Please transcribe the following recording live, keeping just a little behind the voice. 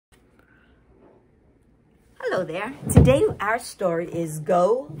Hello there. Today our story is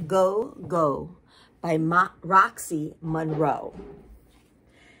Go, Go, Go by Roxy Monroe.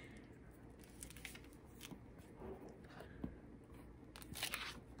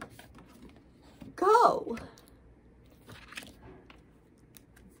 Go.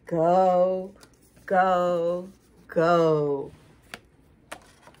 Go, go, go.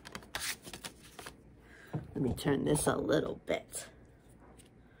 Let me turn this a little bit.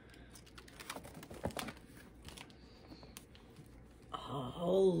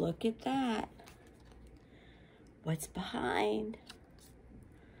 Oh, look at that. What's behind?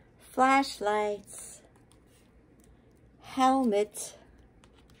 Flashlights, helmet,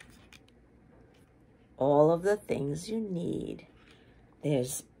 all of the things you need.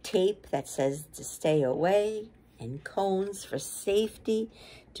 There's tape that says to stay away and cones for safety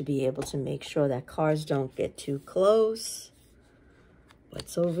to be able to make sure that cars don't get too close.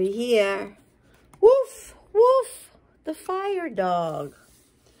 What's over here? Woof, woof. The fire dog.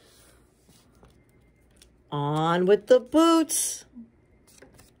 On with the boots.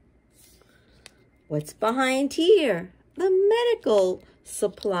 What's behind here? The medical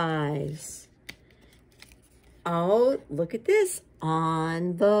supplies. Oh, look at this.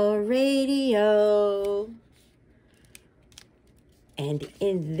 On the radio. And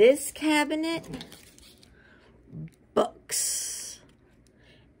in this cabinet, books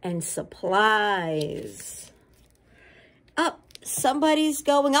and supplies. Up, somebody's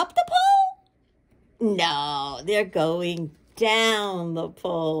going up the pole? No, they're going down the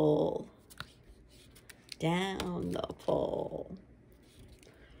pole. Down the pole.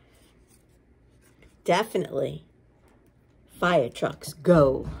 Definitely. Fire trucks,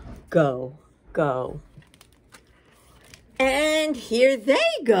 go, go, go. And here they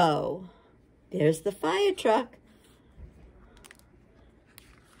go. There's the fire truck.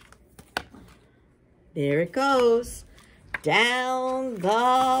 There it goes. Down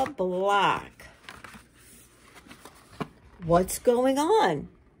the block. What's going on?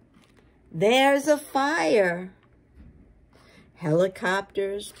 There's a fire.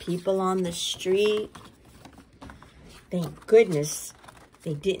 Helicopters, people on the street. Thank goodness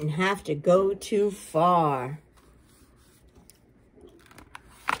they didn't have to go too far.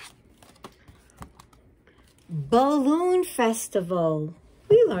 Balloon festival.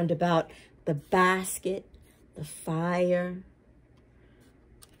 We learned about the basket, the fire.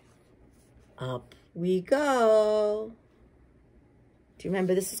 Up we go. Do you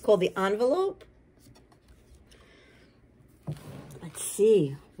remember this is called the envelope? Let's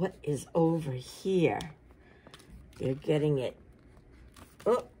see what is over here. They're getting it.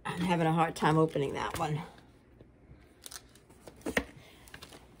 Oh, I'm having a hard time opening that one.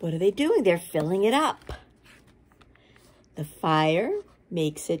 What are they doing? They're filling it up. The fire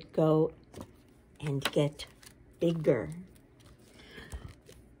makes it go and get bigger.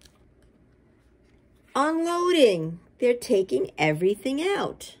 Unloading. They're taking everything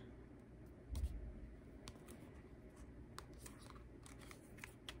out.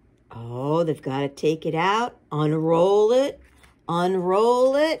 Oh, they've got to take it out, unroll it,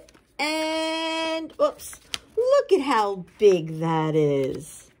 and oops, look at how big that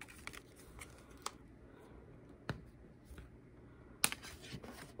is.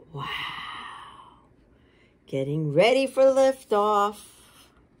 Wow. Getting ready for liftoff.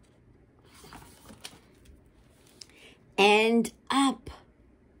 And up,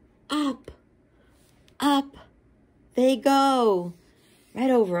 up, up they go. Right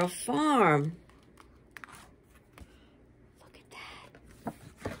over a farm. Look at that.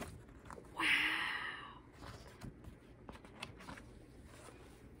 Wow.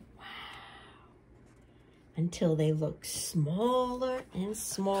 Wow. Until they look smaller and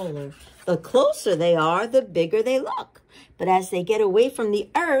smaller. The closer they are, the bigger they look. But as they get away from the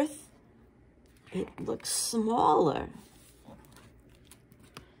earth, it looks smaller.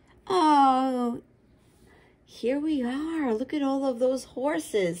 Oh, here we are. Look at all of those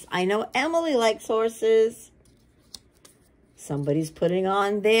horses. I know Emily likes horses. Somebody's putting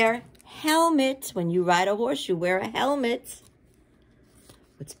on their helmet. When you ride a horse, you wear a helmet.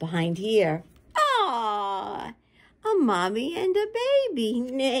 What's behind here? Ah, a mommy and a baby.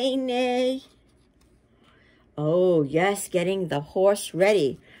 Nay, nay. Oh, yes, getting the horse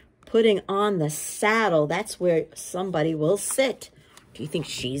ready. Putting on the saddle. That's where somebody will sit. Do you think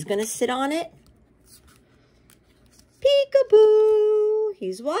she's going to sit on it? Peekaboo,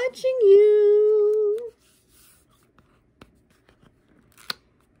 he's watching you.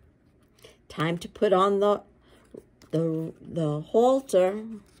 Time to put on the halter.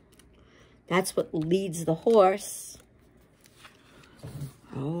 That's what leads the horse.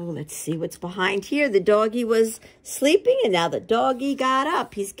 Oh, Let's see what's behind here. The doggy was sleeping, and now the doggy got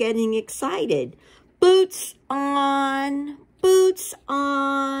up. He's getting excited. Boots on. Boots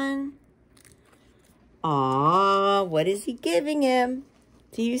on. Aw, what is he giving him?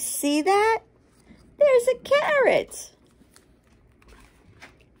 Do you see that? There's a carrot.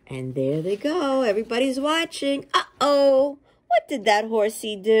 And there they go. Everybody's watching. Uh-oh. What did that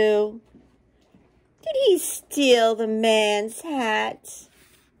horsey do? Did he steal the man's hat?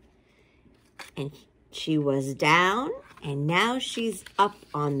 And she was down, and now she's up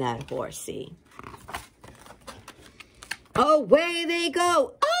on that horsey. Away they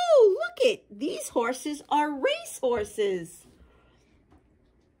go. Oh, look it. These horses are race horses.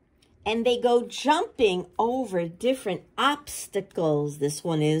 And they go jumping over different obstacles. This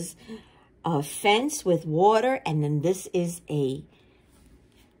one is a fence with water, and then this is a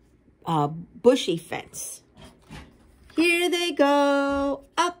bushy fence. Here they go.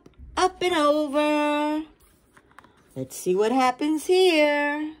 Up, up and over. Let's see what happens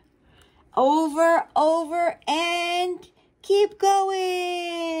here. Over, over, and keep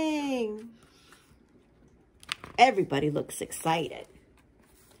going. Everybody looks excited.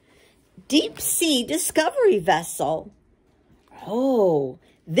 Deep sea discovery vessel. Oh,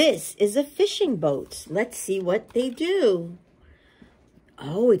 this is a fishing boat. Let's see what they do.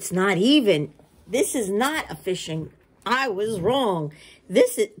 Oh, it's not even. This is not a fishing. I was wrong.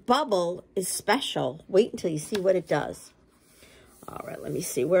 This bubble is special. Wait until you see what it does. All right, let me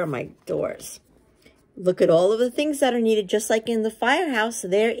see. Where are my doors? Look at all of the things that are needed, just like in the firehouse.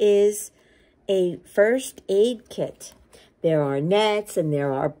 There is a first aid kit. There are nets and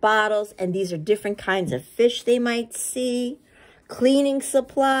there are bottles, and these are different kinds of fish they might see. Cleaning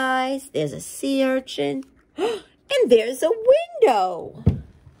supplies. There's a sea urchin. And there's a window.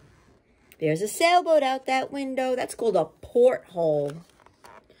 There's a sailboat out that window. That's called a porthole.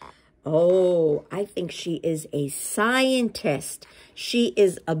 Oh, I think she is a scientist. She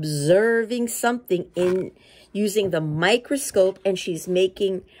is observing something using the microscope, and she's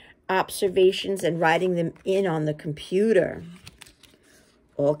making observations and writing them in on the computer.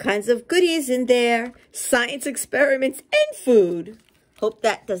 All kinds of goodies in there. Science experiments and food. Hope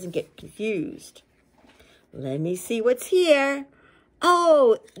that doesn't get confused. Let me see what's here.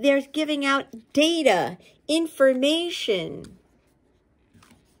 Oh, they're giving out data, information.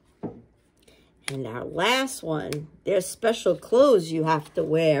 And our last one, there's special clothes you have to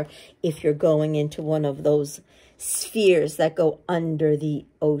wear if you're going into one of those spheres that go under the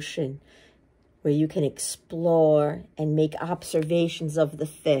ocean, where you can explore and make observations of the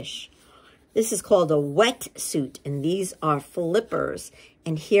fish. This is called a wetsuit, and these are flippers.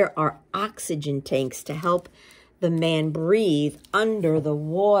 And here are oxygen tanks to help the man breathe under the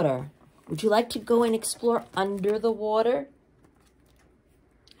water. Would you like to go and explore under the water?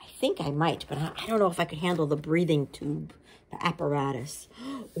 I think I might, but I don't know if I could handle the breathing tube, the apparatus.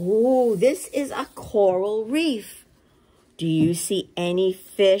 Oh, this is a coral reef. Do you see any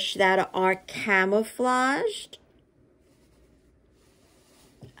fish that are camouflaged?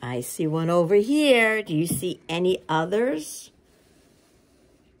 I see one over here. Do you see any others?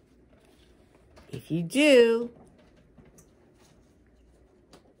 If you do,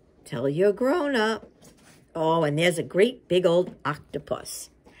 tell your grown-up. Oh, and there's a great big old octopus.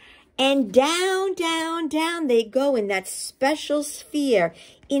 And down, down, down they go in that special sphere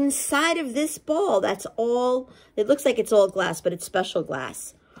inside of this ball. That's all, it looks like it's all glass, but it's special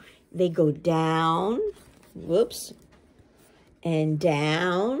glass. They go down, whoops, and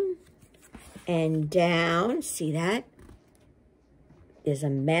down, and down. See that? There's a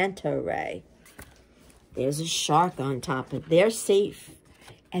manta ray. There's a shark on top of it. They're safe,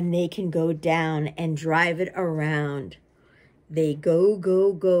 and they can go down and drive it around. They go,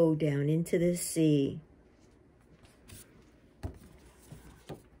 go, go down into the sea.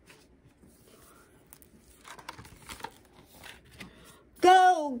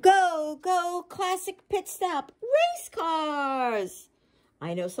 Go, go, go, classic pit stop, race cars.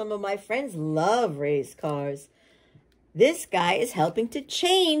 I know some of my friends love race cars. This guy is helping to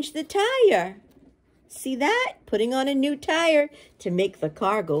change the tire. See that? Putting on a new tire to make the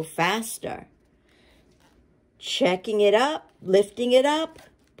car go faster. Checking it up, lifting it up,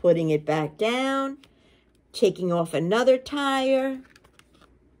 putting it back down, taking off another tire,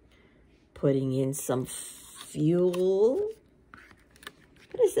 putting in some fuel.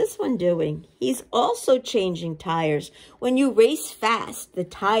 What is this one doing? He's also changing tires. When you race fast, the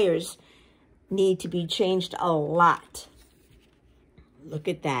tires need to be changed a lot. Look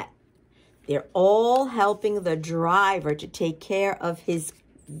at that. They're all helping the driver to take care of his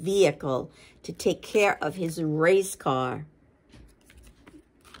vehicle, to take care of his race car.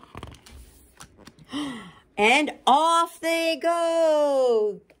 And off they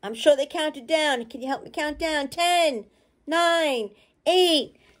go. I'm sure they counted down. Can you help me count down? 10, 9,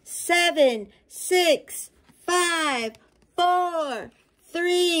 8, 7, 6, 5, 4,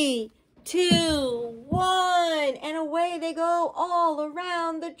 3, 2, 1. And away they go all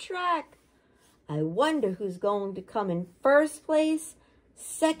around the track. I wonder who's going to come in first place,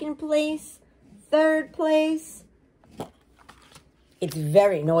 second place, third place. It's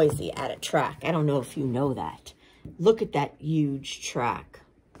very noisy at a track. I don't know if you know that. Look at that huge track.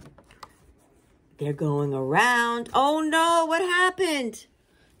 They're going around. Oh no, what happened?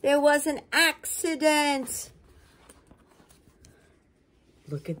 There was an accident.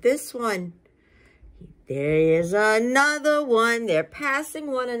 Look at this one. There is another one. They're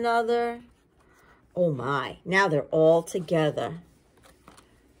passing one another. Oh my, now they're all together.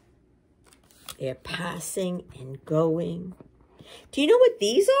 They're passing and going. Do you know what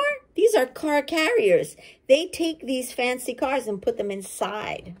these are? These are car carriers. They take these fancy cars and put them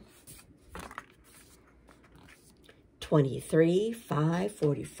inside. 23, 5,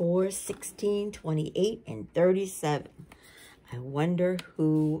 44, 16, 28, and 37. I wonder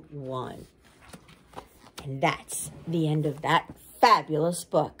who won. And that's the end of that fabulous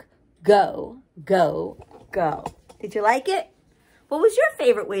book. Go, go, go. Did you like it? What was your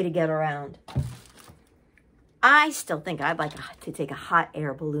favorite way to get around? I still think I'd like to take a hot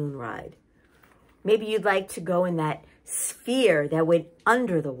air balloon ride. Maybe you'd like to go in that sphere that went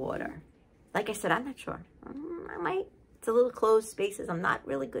under the water. Like I said, I'm not sure. I might. It's a little closed spaces. I'm not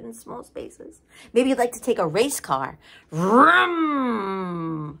really good in small spaces. Maybe you'd like to take a race car.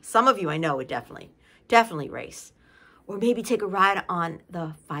 Vroom! Some of you I know would definitely race. Or maybe take a ride on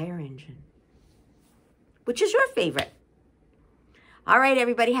the fire engine. Which is your favorite? All right,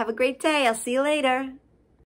 everybody, have a great day. I'll see you later.